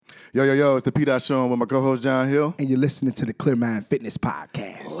Yo, it's the P. Show with my co-host John Hill. And you're listening to the Clear Mind Fitness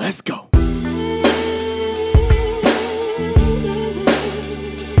Podcast. Let's go.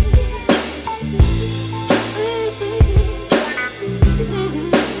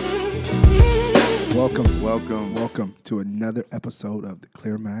 Welcome to another episode of the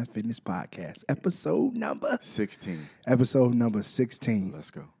Clear Mind Fitness Podcast. Episode number 16. Episode number 16.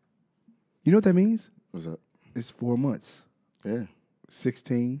 Let's go. You know what that means? What's up? It's 4 months. Yeah.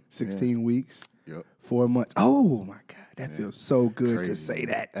 16 weeks. Yep. 4 months. Oh my God. That feels so good Crazy. to say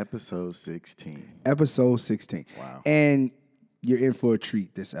that. Episode 16. Episode 16. Wow. And you're in for a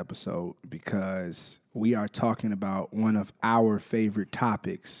treat this episode because we are talking about one of our favorite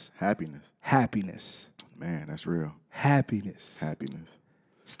topics. Happiness. Man, that's real. Happiness.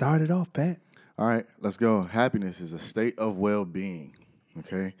 Start it off, Pat. All right, let's go. Happiness is a state of well-being,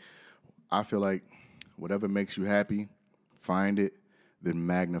 okay? I feel like whatever makes you happy, find it, then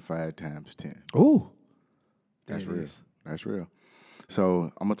magnify it times 10. Ooh. That's real. That's real.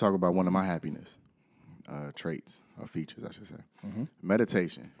 So I'm going to talk about one of my happiness traits or features, I should say. Mm-hmm.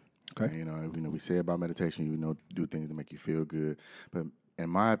 Meditation. Okay. And, we say about meditation, do things to make you feel good. But in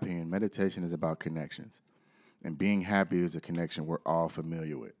my opinion, meditation is about connections. And being happy is a connection we're all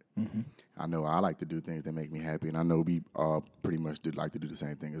familiar with. Mm-hmm. I know I like to do things that make me happy, and I know we all pretty much like to do the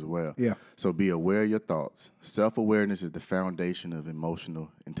same thing as well. Yeah. So be aware of your thoughts. Self-awareness is the foundation of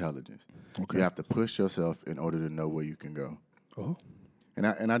emotional intelligence. Okay. You have to push yourself in order to know where you can go. Oh. And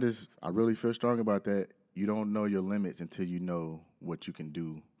I really feel strong about that. You don't know your limits until you know what you can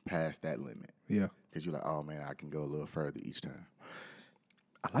do past that limit. Yeah. Because you're like, oh, man, I can go a little further each time.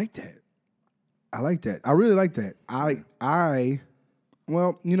 I like that. I really like that.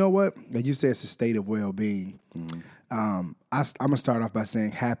 Well, you know what? Like you said, it's a state of well-being. Mm-hmm. I'm going to start off by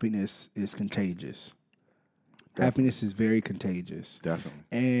saying happiness is contagious. Definitely. Happiness is very contagious. Definitely.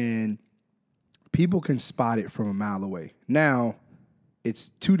 And people can spot it from a mile away. Now, it's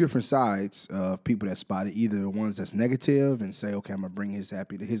two different sides of people that spot it. Either the ones that's negative and say, okay, I'm going to bring his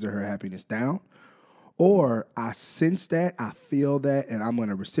or her happiness down. Or I sense that, I feel that, and I'm going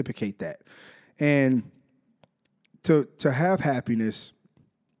to reciprocate that. And to have happiness,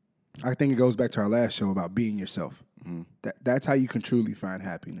 I think it goes back to our last show about being yourself. Mm-hmm. That's how you can truly find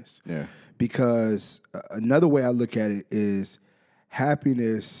happiness. Yeah. Because another way I look at it is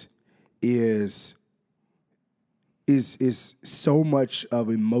happiness is so much of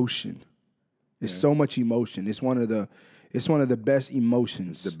emotion. It's so much emotion. It's one of the best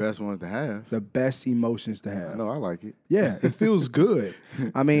emotions. The best ones to have. The best emotions to have. No, I like it. Yeah, it feels good.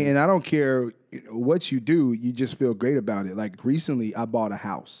 I mean, and I don't care what you do, you just feel great about it. Like recently, I bought a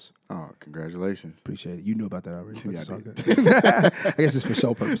house. Oh, congratulations. Appreciate it. You knew about that already. Yeah, I did. I guess it's for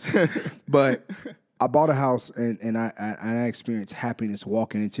show purposes. But I bought a house, and I experienced happiness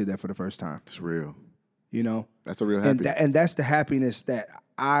walking into that for the first time. It's real. That's a real happiness. And that's the happiness that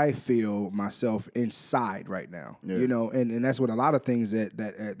I feel myself inside right now. Yeah. And that's what a lot of things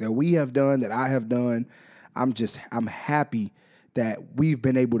that we have done, that I have done. I'm happy that we've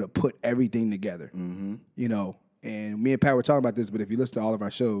been able to put everything together. Mm-hmm. And me and Pat were talking about this, but if you listen to all of our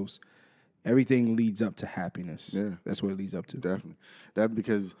shows, everything leads up to happiness. Yeah. That's what it leads up to. Definitely. That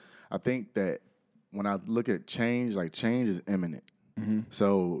because I think that when I look at change, like change is imminent. Mm-hmm.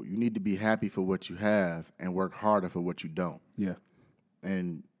 So you need to be happy for what you have and work harder for what you don't. Yeah.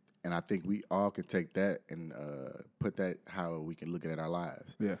 And I think we all can take that and put that how we can look at our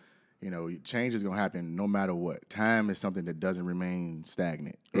lives. Yeah. Change is going to happen no matter what. Time is something that doesn't remain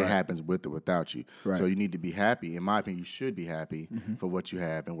stagnant. Right. It happens with or without you. Right. So you need to be happy. In my opinion, you should be happy for what you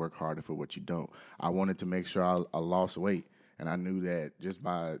have and work harder for what you don't. I wanted to make sure I lost weight, and I knew that just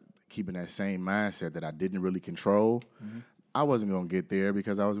by keeping that same mindset that I didn't really control, I wasn't going to get there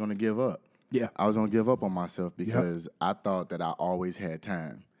because I was going to give up. Yeah. I was going to give up on myself because I thought that I always had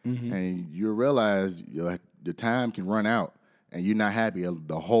time. Mm-hmm. And you realize the time can run out and you're not happy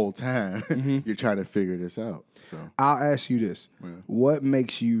the whole time. You're trying to figure this out. So I'll ask you this. Yeah. What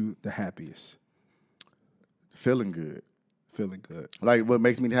makes you the happiest? Feeling good. Like what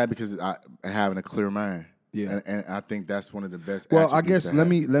makes me happy because I having a clear mind. Yeah. And I think that's one of the best Well, I guess let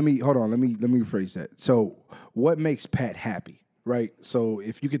me hold on. Let me rephrase that. So what makes Pat happy, right? So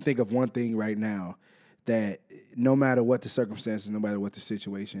if you could think of one thing right now that no matter what the circumstances, no matter what the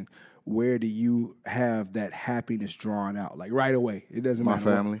situation, where do you have that happiness drawn out? Like right away. It doesn't matter.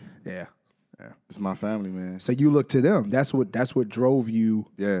 My family. Yeah. It's my family, man. So you look to them. That's what drove you.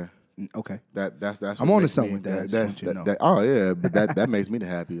 Yeah. Okay. That's I'm on to something with that. Oh yeah, but that makes me the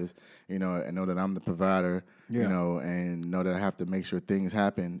happiest. I know that I'm the provider. And know that I have to make sure things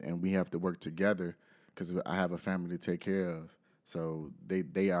happen, and we have to work together because I have a family to take care of. So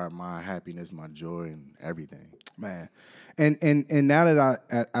they are my happiness, my joy, and everything. Man. And now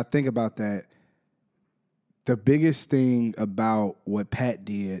that I think about that, the biggest thing about what Pat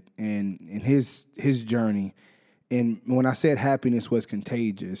did and his journey, and when I said happiness was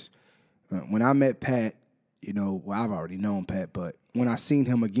contagious, when I met Pat, well, I've already known Pat, but when I seen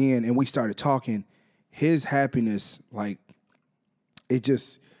him again and we started talking, his happiness, like,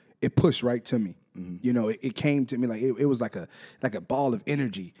 it pushed right to me. Mm-hmm. It came to me like it was like a ball of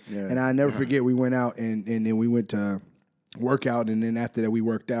energy. Yeah. And I never forget, we went out and then we went to work out, and then after that we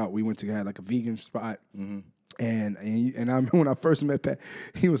worked out, we went to have like a vegan spot. Mm-hmm. And I remember when I first met Pat,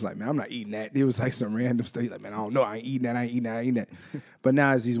 he was like, man, I'm not eating that. It was like some random stuff. He's like, man, I don't know. I ain't eating that. But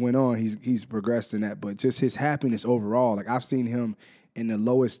now as he's went on, he's progressed in that. But just his happiness overall, like I've seen him in the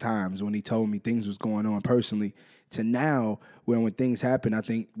lowest times when he told me things was going on personally to now when things happen. I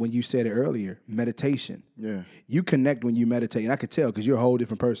think when you said it earlier, meditation. Yeah. You connect when you meditate. And I could tell because you're a whole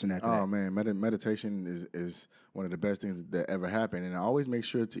different person after that. Oh, man, meditation is one of the best things that ever happened. And I always make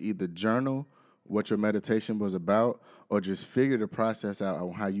sure to either journal what your meditation was about, or just figure the process out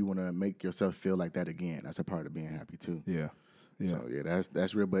on how you want to make yourself feel like that again. That's a part of being happy too. Yeah. So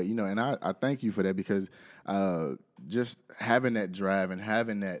that's real. But and I thank you for that, because just having that drive and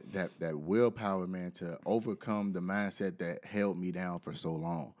having that willpower, man, to overcome the mindset that held me down for so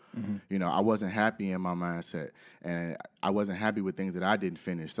long. Mm-hmm. I wasn't happy in my mindset, and I wasn't happy with things that I didn't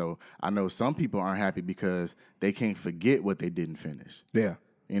finish. So I know some people aren't happy because they can't forget what they didn't finish. Yeah.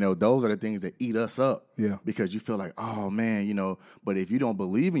 Those are the things that eat us up. Yeah. Because you feel like, oh, man, but if you don't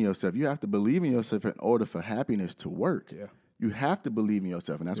believe in yourself, you have to believe in yourself in order for happiness to work. Yeah. You have to believe in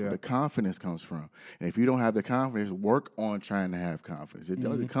yourself, and that's where the confidence comes from. And if you don't have the confidence, work on trying to have confidence. It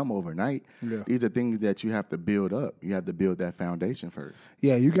doesn't come overnight. Yeah. These are things that you have to build up. You have to build that foundation first.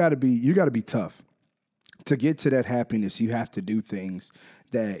 Yeah, you got to be tough. To get to that happiness, you have to do things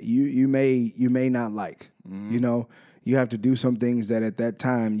that you may not like. Mm-hmm. You have to do some things that at that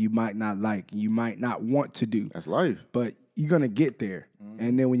time you might not like, you might not want to do. That's life. But you're going to get there. Mm-hmm.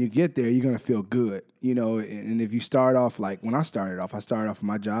 And then when you get there, you're going to feel good. And if you start off, like when I started off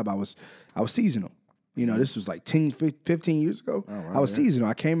my job, I was seasonal. This was like 10, 15 years ago. Oh, wow, I was seasonal.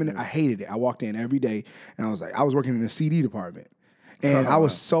 I came in, I hated it. I walked in every day, and I was working in the CD department. And I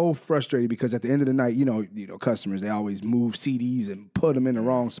was so frustrated because at the end of the night, customers, they always move CDs and put them in the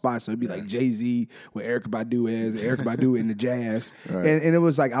wrong spot. So it'd be like Jay-Z with Erykah Badu in the jazz. Right. And it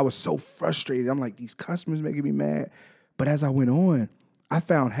was like, I was so frustrated. I'm like, these customers making me mad. But as I went on, I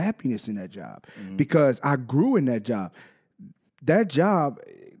found happiness in that job because I grew in that job. That job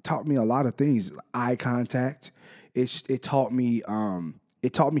taught me a lot of things. Eye contact. It taught me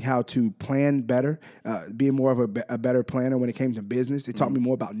how to plan better, being more of a better planner when it came to business. It taught me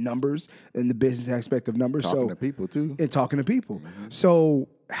more about numbers and the business aspect of numbers. Talking to people, too. And talking to people. Mm-hmm. So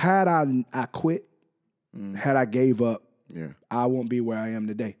had I quit, had I gave up, I won't be where I am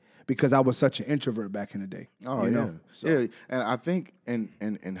today because I was such an introvert back in the day. Oh, yeah. So. Yeah, and I think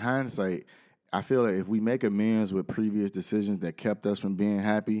in hindsight, I feel like if we make amends with previous decisions that kept us from being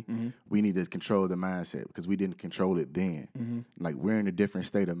happy, we need to control the mindset because we didn't control it then. Mm-hmm. Like we're in a different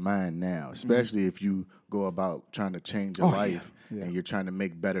state of mind now, especially if you go about trying to change your life and you're trying to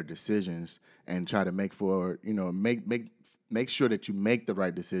make better decisions and try to make sure that you make the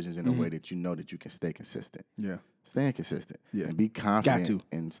right decisions in a way that you know that you can stay consistent. Yeah. Staying consistent. Yeah. And be confident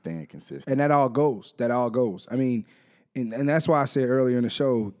in staying consistent. And that all goes. I mean, and that's why I said earlier in the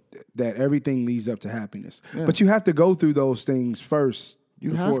show that everything leads up to happiness. Yeah. But you have to go through those things first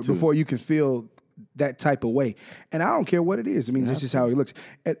before you can feel that type of way. And I don't care what it is. I mean, this is how it looks.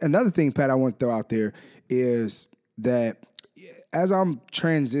 Another thing, Pat, I want to throw out there is that as I'm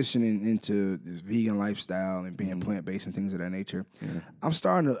transitioning into this vegan lifestyle and being plant-based and things of that nature, I'm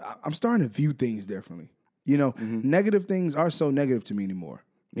starting to view things differently. Negative things are so negative to me anymore.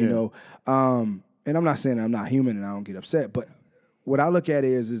 And I'm not saying I'm not human and I don't get upset, but what I look at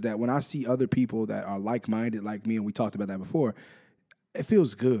is that when I see other people that are like-minded like me, and we talked about that before, it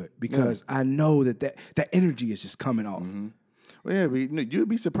feels good because I know that energy is just coming off. Mm-hmm. Well, yeah, but you'd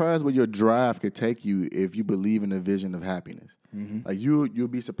be surprised where your drive could take you if you believe in the vision of happiness. Mm-hmm. Like you'll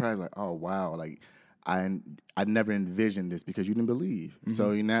be surprised, like, oh wow, like I never envisioned this because you didn't believe. Mm-hmm.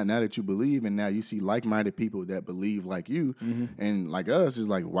 So now that you believe, and now you see like-minded people that believe like you, and like us, is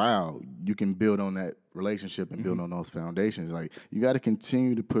like, wow, you can build on that relationship and build on those foundations. Like you got to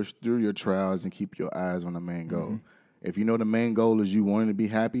continue to push through your trials and keep your eyes on the main goal. If you know the main goal is you wanting to be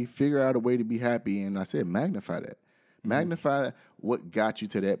happy, figure out a way to be happy. And I said, magnify that. Magnify what got you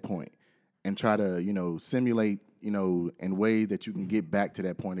to that point and try to, simulate, in ways that you can get back to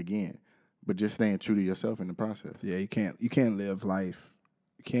that point again. but just staying true to yourself in the process. Yeah, you can't live life.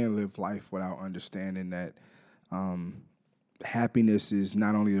 You can't live life without understanding that happiness is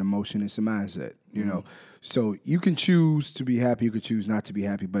not only an emotion, it's a mindset. You know, so you can choose to be happy, you can choose not to be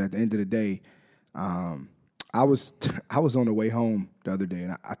happy, but at the end of the day, I was on the way home the other day,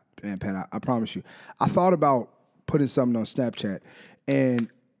 and Pat, I promise you, I thought about putting something on Snapchat, and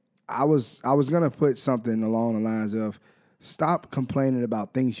I was gonna put something along the lines of stop complaining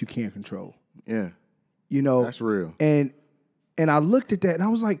about things you can't control. Yeah, you know, that's real. And I looked at that and I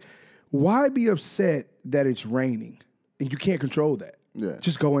was like, why be upset that it's raining and you can't control that? Yeah,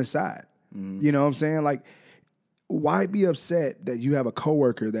 just go inside. You know what I'm saying? Like, why be upset that you have a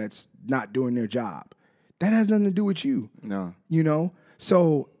coworker that's not doing their job? That has nothing to do with you. No. You know?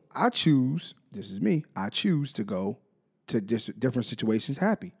 So I choose, this is me, I choose to go to different situations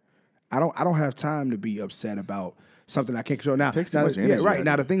happy. I don't have time to be upset about something I can't control. Now, it takes too much energy. Yeah, right.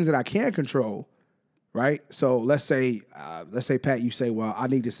 Now the things that I can control, right? So let's say Pat, you say, well, I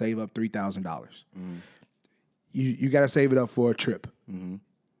need to save up $3,000. You got to save it up for a trip.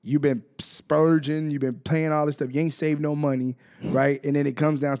 You've been splurging, you've been paying all this stuff. You ain't saved no money, right? And then it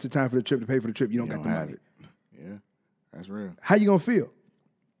comes down to time for the trip to pay for the trip. You don't got the money. Yeah, that's real. How you gonna feel?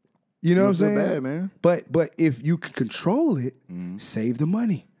 You know what I'm saying? Bad, man. But if you can control it, save the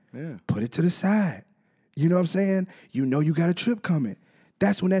money. Yeah. Put it to the side. You know what I'm saying? You know you got a trip coming.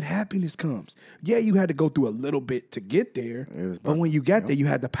 That's when that happiness comes. Yeah, you had to go through a little bit to get there. But when you got there, you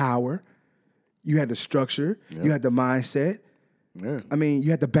had the power, you had the structure, you had the mindset. Yeah. I mean,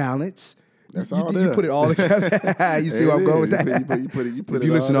 you had the balance. That's all there. You put it all together. You see where I'm going with that? If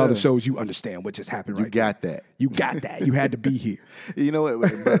you listen to all the shows, you understand what just happened right You got that. You got that. You had to be here. You know what?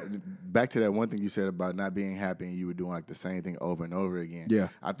 But back to that one thing you said about not being happy and you were doing like the same thing over and over again. Yeah.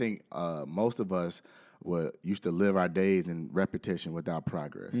 I think most of us used to live our days in repetition without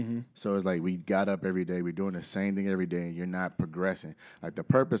progress. So it's like we got up every day, we're doing the same thing every day, and you're not progressing. Like the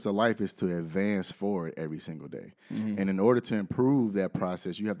purpose of life is to advance forward every single day. And in order to improve that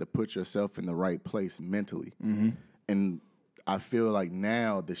process, you have to put yourself in the right place mentally. And I feel like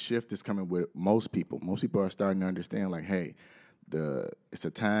now the shift is coming with most people. Most people are starting to understand like, hey, it's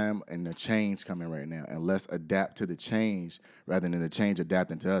a time and a change coming right now, and let's adapt to the change rather than the change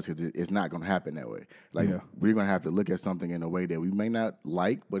adapting to us, because it's not going to happen that way. Like we're going to have to look at something in a way that we may not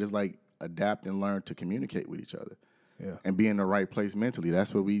like, but it's like adapt and learn to communicate with each other, and be in the right place mentally.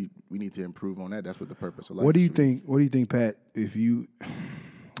 That's what we need to improve on. That's what the purpose of life. What do you think? What do you think, Pat?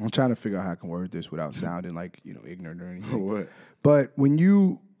 I'm trying to figure out how I can word this without sounding like ignorant or anything. What? But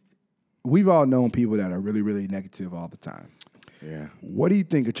we've all known people that are really, really negative all the time. Yeah. What do you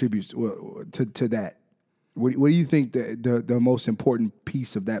think attributes to that? What do you think the most important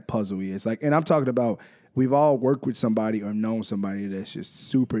piece of that puzzle is? Like, and I'm talking about we've all worked with somebody or known somebody that's just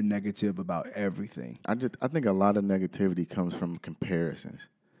super negative about everything. I think a lot of negativity comes from comparisons,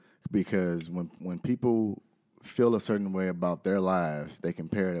 because when people feel a certain way about their lives, they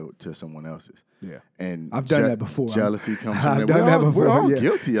compare it to someone else's. Yeah, and I've done that before. Jealousy comes from I've done that before. We're all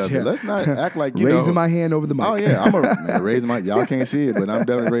guilty of it. Let's not act like raising my hand over the mic. Oh yeah, I'm raising my. Y'all can't see it, but I'm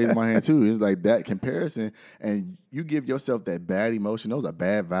definitely raising my hand too. It's like that comparison, and you give yourself that bad emotion. Those are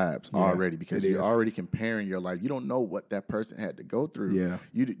bad vibes already, because you're already comparing your life. You don't know what that person had to go through. Yeah,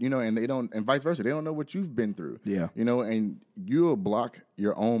 you know, and they don't, and vice versa. They don't know what you've been through. Yeah, you know, and you'll block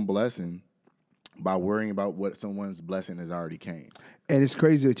your own blessing by worrying about what someone's blessing has already came. And it's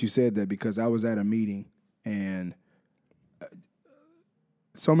crazy that you said that, because I was at a meeting and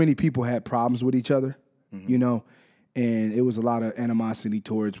so many people had problems with each other, you know, and it was a lot of animosity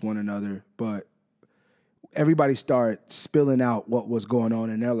towards one another, but everybody started spilling out what was going on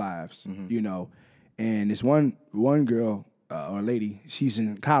in their lives, you know, and this one girl or lady, she's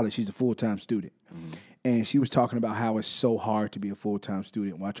in college, she's a full-time student. And she was talking about how it's so hard to be a full-time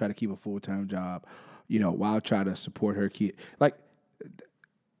student while I try to keep a full-time job, you know, while I try to support her kid. Like,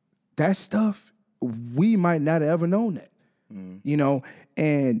 that stuff, we might not have ever known that, you know?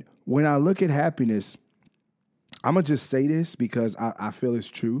 And when I look at happiness, I'm going to just say this because I feel it's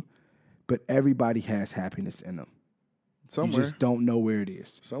true, but everybody has happiness in them. Somewhere. You just don't know where it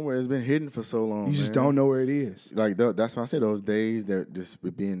is. Somewhere. It's been hidden for so long. You just don't know where it is. Like that's why I say those days that just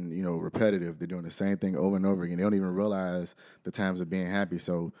being, repetitive. They're doing the same thing over and over again. They don't even realize the times of being happy.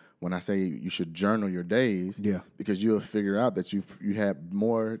 So when I say you should journal your days, because you'll figure out that you have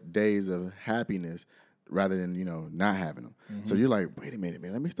more days of happiness rather than not having them. So you're like, wait a minute,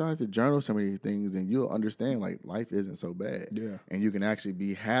 man. Let me start to journal some of these things, and you'll understand like life isn't so bad. Yeah, and you can actually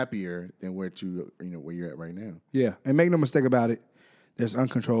be happier than where you're at right now. Yeah, and make no mistake about it. There's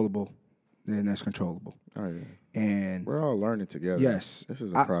uncontrollable then that's controllable. Oh, yeah. And we're all learning together. Yes. This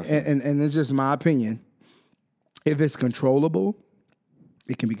is a process. And it's just my opinion. If it's controllable,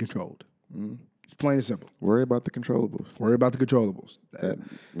 it can be controlled. It's plain and simple. Worry about the controllables. Worry about the controllables.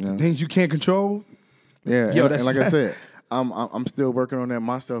 Things you can't control. Yeah, and like I said, I'm still working on that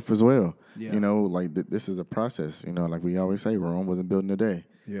myself as well. Yeah. You know, like this is a process. You know, like we always say, Rome wasn't built in a day.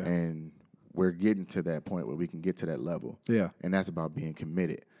 Yeah. And we're getting to that point where we can get to that level. Yeah. And that's about being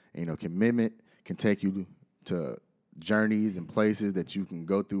committed. And, you know, commitment can take you to journeys and places that you can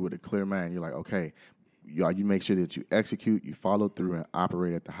go through with a clear mind. You're like, okay, you make sure that you execute, you follow through, and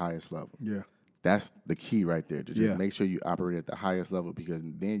operate at the highest level. Yeah. That's the key right there. To just make sure you operate at the highest level, because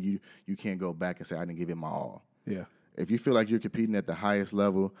then you can't go back and say, I didn't give it my all. Yeah. If you feel like you're competing at the highest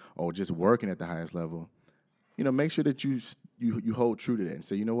level or just working at the highest level, you know, make sure that you hold true to that and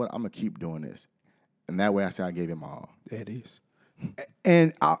say, you know what, I'm going to keep doing this. And that way I say I gave it my all. It is.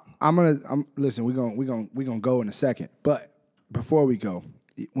 And listen, we're gonna go in a second. But before we go,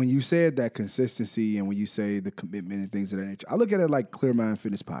 when you said that consistency and when you say the commitment and things of that nature, I look at it like Clear Mind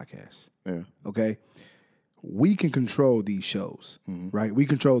Fitness Podcast. Yeah. Okay? We can control these shows, right? We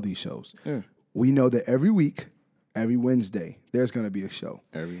control these shows. Yeah. We know that every week, every Wednesday, there's going to be a show.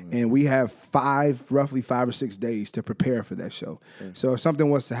 And we have roughly 5 or 6 days to prepare for that show. Yeah. So if something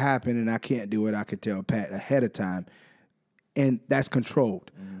was to happen and I can't do it, I could tell Pat ahead of time. And that's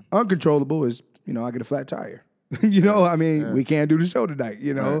controlled. Uncontrollable is, you know, I get a flat tire. You know, I mean, we can't do the show tonight,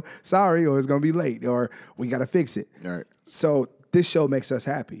 you know. Sorry, or it's going to be late, or we got to fix it. All right. So this show makes us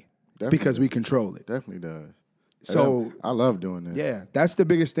happy because we control it. Definitely does. So I love doing this. Yeah, that's the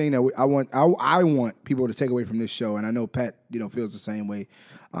biggest thing that I want people to take away from this show, and I know Pat, you know, feels the same way.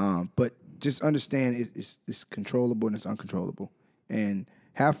 But just understand it's controllable and it's uncontrollable, and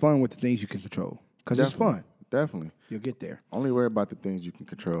have fun with the things you can control because it's fun. Definitely, you'll get there. Only worry about the things you can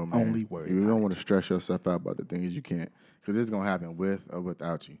control, man. Only worry. You don't want to stress yourself out about the things you can't, because it's gonna happen with or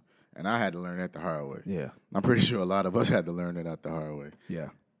without you. And I had to learn that the hard way. Yeah, I'm pretty sure a lot of us had to learn it out the hard way. Yeah.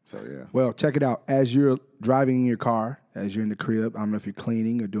 So, yeah. Well, check it out. As you're driving in your car, as you're in the crib, I don't know if you're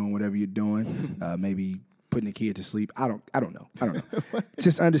cleaning or doing whatever you're doing, maybe putting the kid to sleep. I don't know.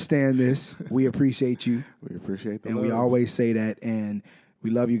 Just understand this. We appreciate you. We appreciate the and love. We always say that. And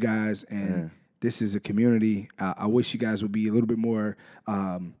we love you guys. And this is a community. I wish you guys would be a little bit more,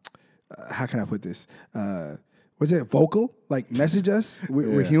 how can I put this? Was it vocal? Like message us.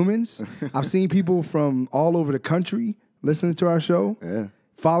 We're humans. I've seen people from all over the country listening to our show. Yeah.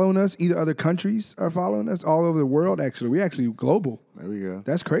 Following us, either other countries are following us, all over the world, actually. We're actually global. There we go.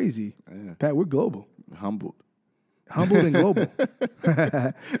 That's crazy. Yeah. Pat, we're global. Humbled and global.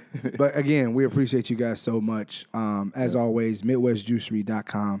 But again, we appreciate you guys so much. As always,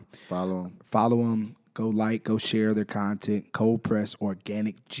 MidwestJuicery.com. Follow them. Go like, go share their content. Cold press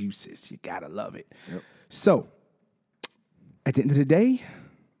organic juices. You got to love it. Yep. So, at the end of the day,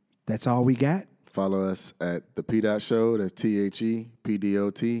 that's all we got. Follow us at the P. Show. That's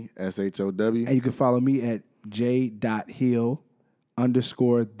THEPDOTSHOW. And you can follow me at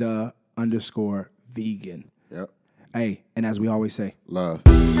j.hill_the_vegan. Yep. Hey, and as we always say, love.